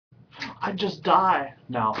I'd just die.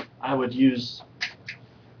 No, I would use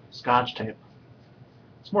Scotch tape.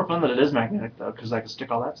 It's more fun that it is magnetic though, because I can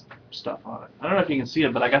stick all that stuff on it. I don't know if you can see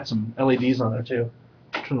it, but I got some LEDs on there too.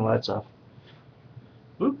 Turn the lights off.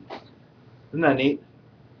 Oop. Isn't that neat?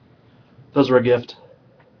 Those were a gift.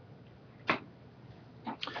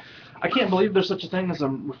 I can't believe there's such a thing as a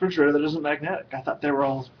refrigerator that isn't magnetic. I thought they were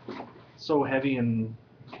all so heavy and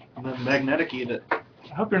magnetic-y that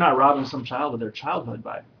I hope you're not robbing some child of their childhood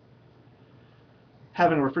by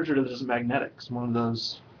having a refrigerator that isn't magnetic. It's one of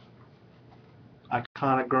those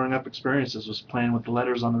iconic growing up experiences was playing with the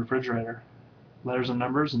letters on the refrigerator. Letters and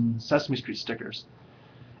numbers and Sesame Street stickers.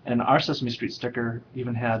 And our Sesame Street sticker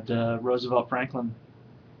even had Roosevelt Franklin,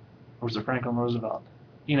 or was it Franklin Roosevelt?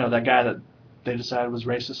 You know, that guy that they decided was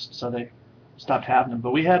racist, so they stopped having him.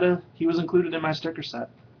 But he was included in my sticker set.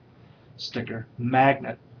 Sticker,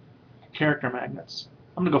 magnet, character magnets.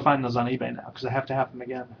 I'm gonna go find those on eBay now because I have to have them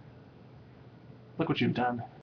again. Look what you've done.